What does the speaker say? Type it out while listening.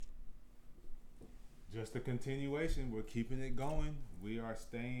Just a continuation. We're keeping it going. We are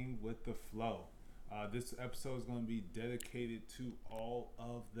staying with the flow. This episode is going to be dedicated to all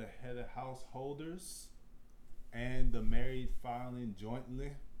of the head of householders and the married filing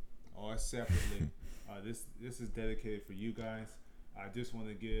jointly or separately. This is dedicated for you guys. I just want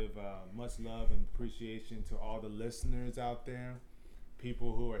to give much love and appreciation to all the listeners out there,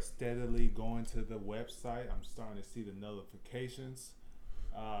 people who are steadily going to the website. I'm starting to see the notifications.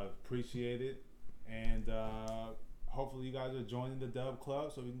 Appreciate it. And hopefully you guys are joining the Dub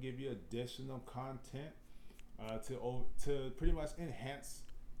Club so we can give you additional content to pretty much enhance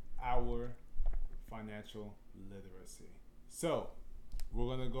our financial literacy. So we're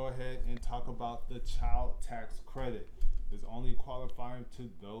going to go ahead and talk about the child tax credit. It's only qualifying to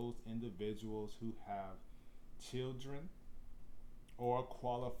those individuals who have children or a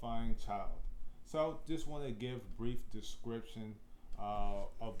qualifying child. So just want to give brief description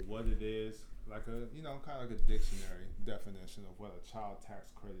of what it is, like kind of like a dictionary definition of what a child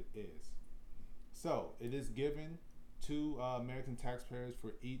tax credit is. So it is given to American taxpayers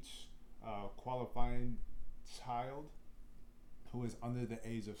for each qualifying child who is under the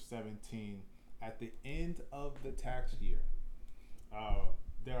age of 17 at the end of the tax year.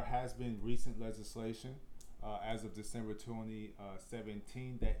 There has been recent legislation as of December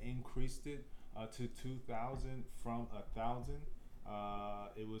 2017 that increased it to 2,000 from 1,000.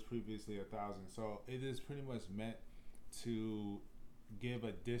 It was previously 1,000. So it is pretty much meant to give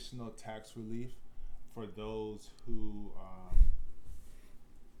additional tax relief for those who,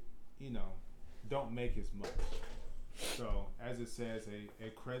 don't make as much. So as it says, a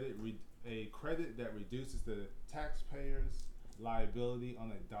credit that reduces the taxpayer's liability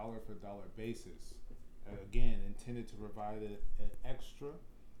on a dollar for dollar basis. Again, intended to provide an extra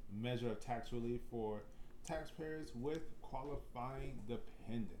measure of tax relief for taxpayers with qualifying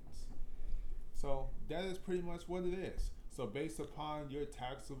dependents. So that is pretty much what it is. So based upon your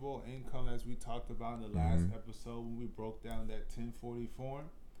taxable income, as we talked about in the last episode when we broke down that 1040 form,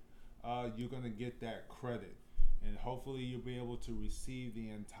 you're going to get that credit. And hopefully you'll be able to receive the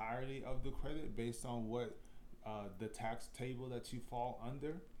entirety of the credit based on what the tax table that you fall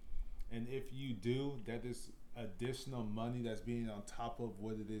under. And if you do, that is additional money that's being on top of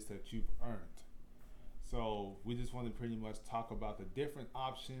what it is that you've earned. So we just want to pretty much talk about the different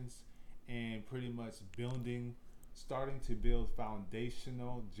options and pretty much starting to build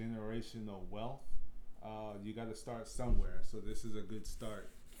foundational generational wealth. You got to start somewhere. So this is a good start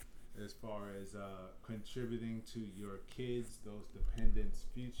as far as contributing to your kids, those dependents'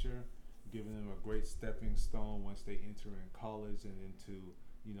 future, giving them a great stepping stone once they enter in college and into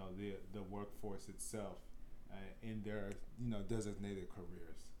the workforce itself in their designated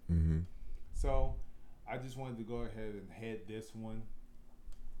careers. Mm-hmm. So I just wanted to go ahead and head this one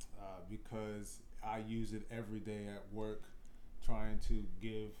because I use it every day at work, trying to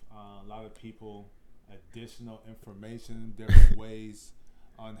give a lot of people additional information, different ways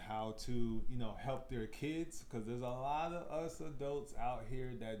on how to help their kids, because there's a lot of us adults out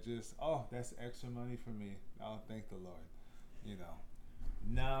here that just, that's extra money for me, thank the Lord.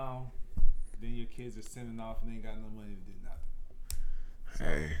 Now then your kids are sending off and they ain't got no money to do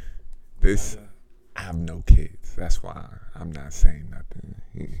nothing. So, I have no kids, that's why I'm not saying nothing.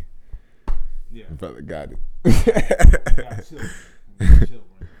 Brother got it. Got children.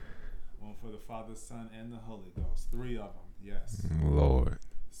 One for the Father, Son, and the Holy Ghost. 3 of them. Yes. Lord.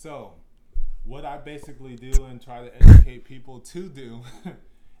 So, what I basically do and try to educate people to do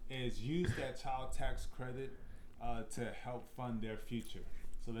is use that child tax credit to help fund their future.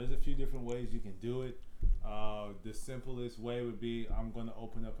 So there's a few different ways you can do it. The simplest way would be I'm going to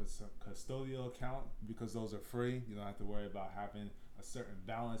open up a custodial account because those are free. You don't have to worry about having a certain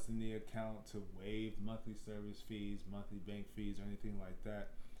balance in the account to waive monthly service fees, monthly bank fees, or anything like that,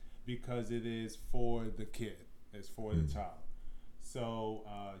 because it is for the kid. It's for the child. So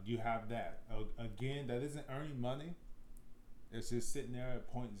you have that. Again, that isn't earning money. It's just sitting there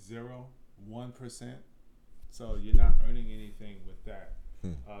at 0.01%. So you're not earning anything with that.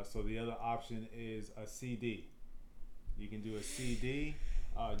 So the other option is a CD. You can do a CD.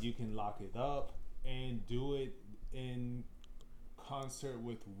 You can lock it up and do it in concert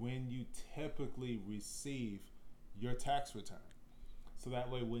with when you typically receive your tax return. So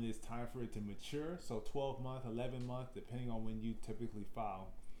that way when it's time for it to mature, so 12 month, 11 month, depending on when you typically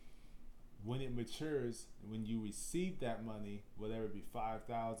file, when it matures, when you receive that money, whatever it be,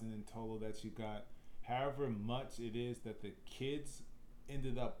 5,000 in total that you got, however much it is that the kids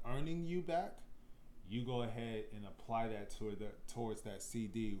ended up earning you back, you go ahead and apply that towards that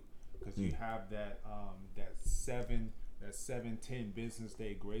CD, because you have that 7 that 7-10 business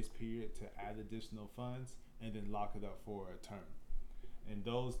day grace period to add additional funds and then lock it up for a term. And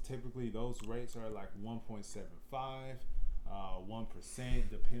those rates are like 1.75, 1%,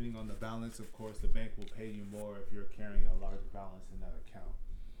 depending on the balance. Of course, the bank will pay you more if you're carrying a larger balance in that account.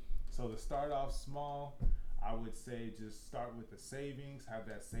 So to start off small, I would say just start with the savings, have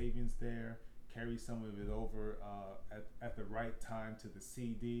that savings there, carry some of it over at the right time to the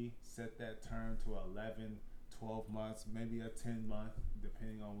CD, set that term to 11, 12 months, maybe a 10 month,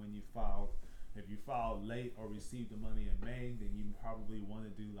 depending on when you filed. If you filed late or received the money in May, then you probably want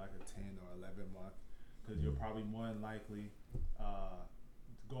to do like a 10 or 11 month, because you'll probably more than likely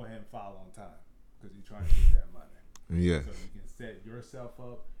go ahead and file on time because you're trying to get that money. Yeah. So you can set yourself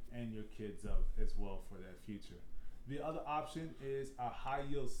up and your kids up as well for that future. The other option is a high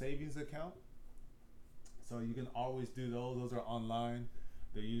yield savings account. So you can always do those. Those are online.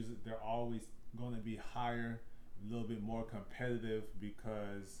 They're always going to be higher, a little bit more competitive,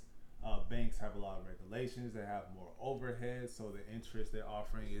 because banks have a lot of regulations. They have more overhead, so the interest they're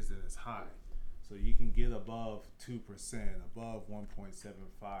offering isn't as high. So you can get above 2%, above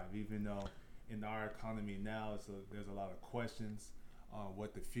 1.75, even though in our economy now, there's a lot of questions on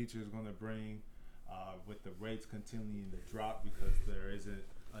what the future is going to bring, with the rates continuing to drop because there isn't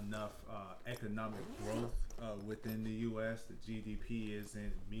enough economic growth within the U.S. The GDP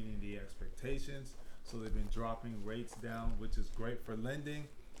isn't meeting the expectations, so they've been dropping rates down, which is great for lending,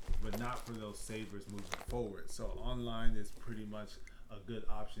 but not for those savers moving forward. So online is pretty much a good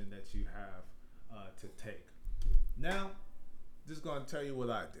option that you have to take. Now, just going to tell you what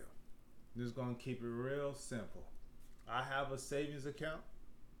I do. Just going to keep it real simple. I have a savings account.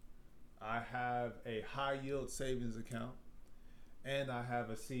 I have a high yield savings account, and I have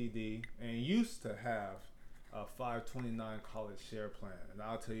a CD, and used to have a 529 college share plan, and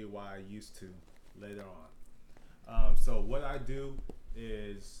I'll tell you why I used to later on. So what I do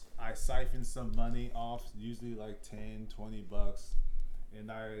is I siphon some money off, usually like 10, 20 bucks,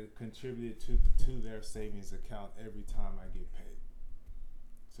 and I contribute it to their savings account every time I get paid.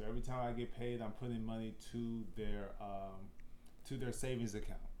 So every time I get paid, I'm putting money to their savings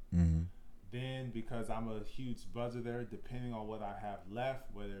account. Mm-hmm. Then, because I'm a huge budgeter, depending on what I have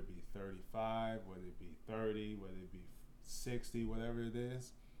left, whether it be 35, whether it be 30, whether it be 60, whatever it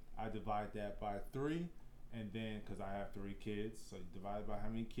is, I divide that by 3, and then, because I have 3 kids, so you divide by how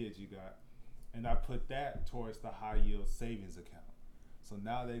many kids you got, and I put that towards the high yield savings account. So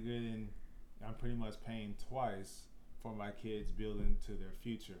now I'm pretty much paying twice for my kids building to their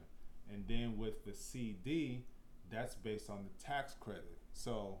future. And then with the CD, that's based on the tax credit.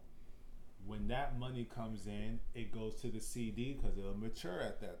 So when that money comes in, it goes to the CD because it'll mature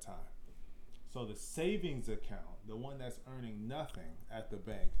at that time. So the savings account, the one that's earning nothing at the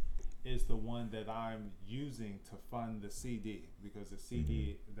bank, is the one that I'm using to fund the CD, because the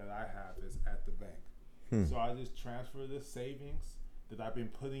CD that I have is at the bank. So I just transfer the savings that I've been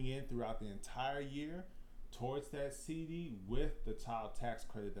putting in throughout the entire year towards that CD with the child tax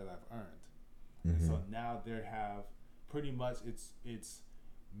credit that I've earned. And so now they have pretty much, it's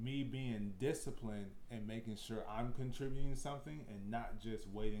me being disciplined and making sure I'm contributing something and not just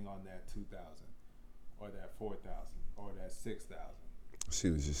waiting on that 2,000 or that 4,000 or that 6,000.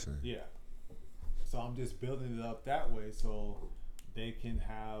 See what you're saying. Yeah. So I'm just building it up that way so they can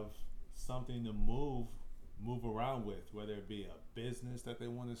have something to move around with, whether it be a business that they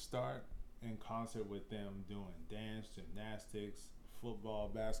want to start in concert with them doing dance, gymnastics, football,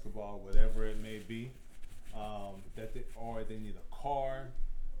 basketball, whatever it may be, or they need a car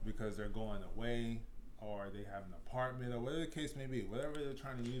because they're going away, or they have an apartment, or whatever the case may be, whatever they're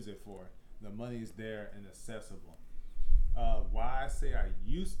trying to use it for, the money's there and accessible. Why I say I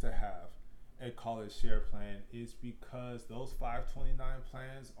used to have a college share plan is because those 529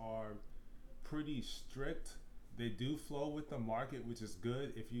 plans are pretty strict. They do flow with the market, which is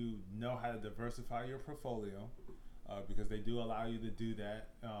good if you know how to diversify your portfolio, because they do allow you to do that,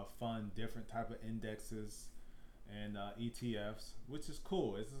 fund different type of indexes and ETFs, which is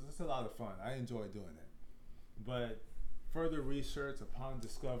cool. It's a lot of fun. I enjoy doing it. But further research upon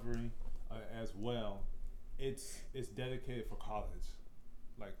discovery as well, it's dedicated for college,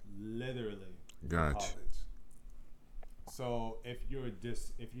 like literally college. So if you're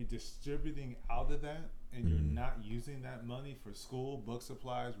distributing out of that and you're not using that money for school, book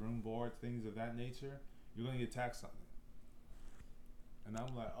supplies, room board, things of that nature, you're gonna get taxed on it. And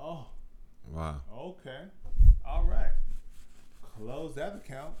I'm like, oh, wow, okay, all right, close that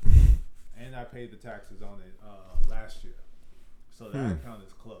account, and I paid the taxes on it last year, so that account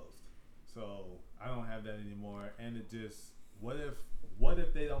is closed. So I don't have that anymore. And it just, what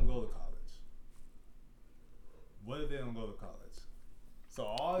if they don't go to college? What if they don't go to college? So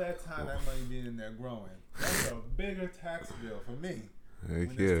all that time, that money being in there growing, that's a bigger tax bill for me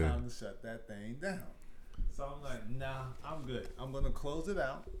when it's time to shut that thing down. So I'm like, nah, I'm good. I'm going to close it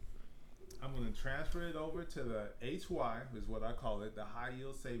out. I'm going to transfer it over to the HY, is what I call it, the high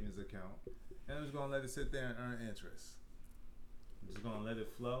yield savings account. And I'm just going to let it sit there and earn interest. I'm just going to let it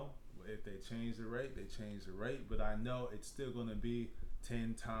flow. If they change the rate, they change the rate. But I know it's still going to be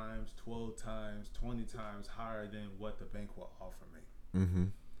 10 times, 12 times, 20 times higher than what the bank will offer me. Mm-hmm.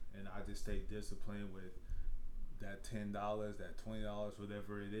 And I just stay disciplined with that $10, that $20,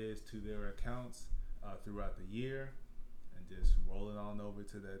 whatever it is, to their accounts throughout the year, and just roll it on over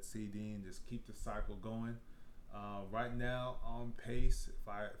to that CD and just keep the cycle going. Right now, on pace,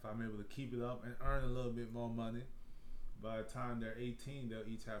 if I'm able to keep it up and earn a little bit more money, by the time they're 18, they'll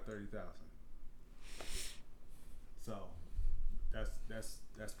each have $30,000. So that's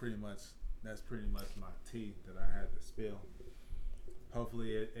pretty much my tea that I had to spill.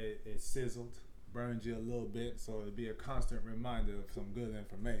 Hopefully it sizzled, burned you a little bit, so it'll be a constant reminder of some good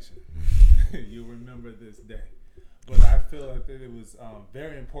information. You'll remember this day. But I feel like that it was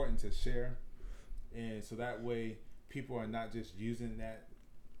very important to share, and so that way people are not just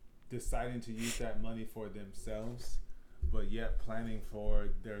deciding to use that money for themselves, but yet planning for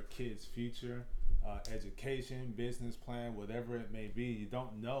their kids' future, education, business plan, whatever it may be. You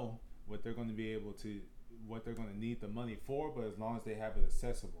don't know what they're going to need the money for, but as long as they have it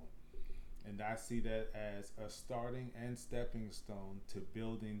accessible. And I see that as a starting and stepping stone to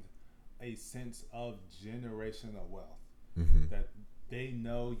building a sense of generational wealth. Mm-hmm. That they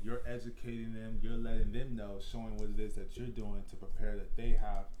know you're educating them, you're letting them know, showing what it is that you're doing to prepare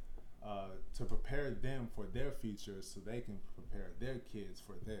to prepare them for their future, so they can prepare their kids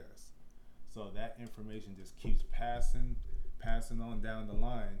for theirs. So that information just keeps passing on down the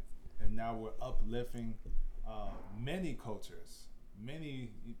line. And now we're uplifting many cultures,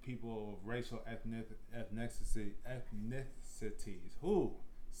 many people of racial ethnicities.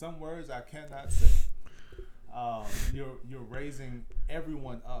 Some words I cannot say. You're raising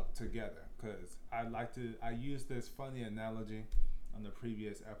everyone up together, because I used this funny analogy on the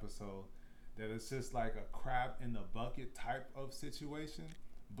previous episode that it's just like a crab in the bucket type of situation,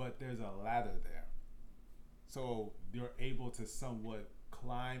 but there's a ladder there, so you're able to somewhat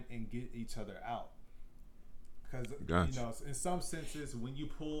climb and get each other out. Because in some senses, when you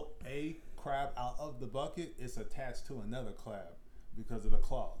pull a crab out of the bucket, it's attached to another crab because of the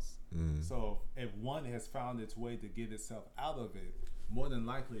claws. So if one has found its way to get itself out of it, more than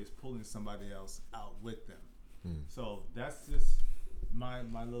likely it's pulling somebody else out with them. So that's just my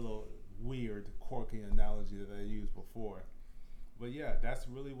little weird, quirky analogy that I used before. But yeah, that's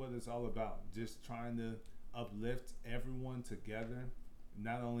really what it's all about. Just trying to uplift everyone together.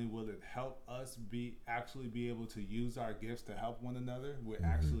 Not only will it help us be able to use our gifts to help one another, we're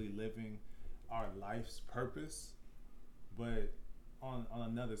actually living our life's purpose, but on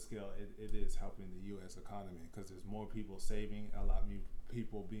another scale, it is helping the U.S. economy, because there's more people saving, a lot more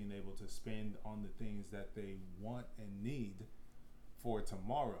people being able to spend on the things that they want and need for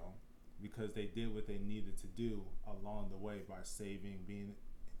tomorrow, because they did what they needed to do along the way by saving, being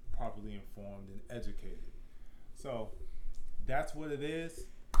properly informed and educated. So that's what it is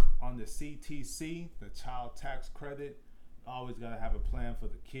on the CTC, the child tax credit. Always got to have a plan for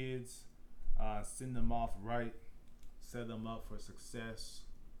the kids, send them off right, set them up for success,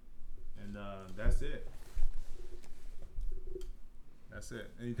 and that's it. That's it.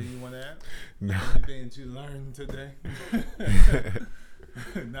 Anything you want to add? No. Anything that you learned today?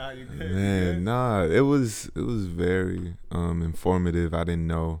 Nah, you good. Man, nah. It was very informative. I didn't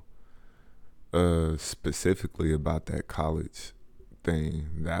know specifically about that college thing.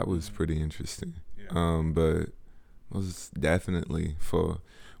 That was pretty interesting. Yeah. But it was definitely, for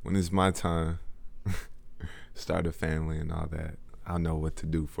when it's my time, start a family and all that, I'll know what to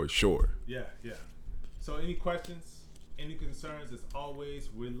do for sure. Yeah. So any questions, any concerns? As always,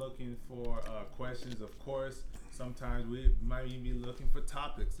 we're looking for questions, of course. Sometimes we might even be looking for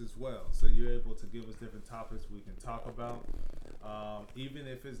topics as well. So you're able to give us different topics we can talk about. Even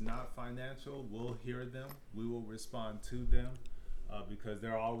if it's not financial, we'll hear them. We will respond to them, because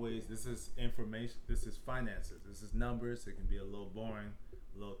they're always, this is information, this is finances, this is numbers. It can be a little boring,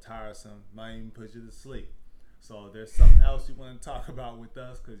 a little tiresome, might even put you to sleep. So if there's something else you want to talk about with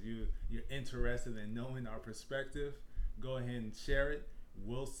us, because you're interested in knowing our perspective, go ahead and share it.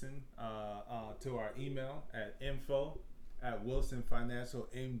 Wilson to our email at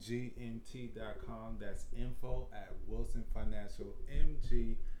info@wilsonfinancialmgmt.com. That's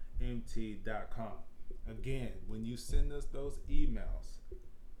info@wilsonfinancialmgmt.com. Again, when you send us those emails,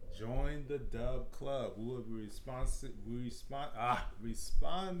 Join the Dub Club. We will be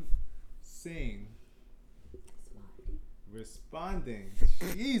responding.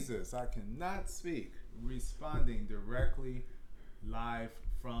 Jesus, I cannot speak. Responding directly live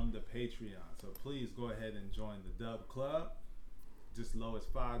from the Patreon. So please go ahead and join the Dub Club. Just low as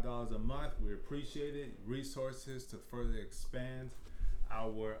 $5 a month. We appreciate it. Resources to further expand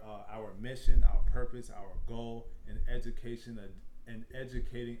our mission, our purpose, our goal in education and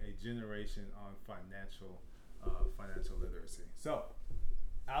educating a generation on financial literacy. So,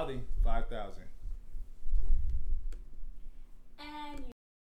 Aldi, 5,000. And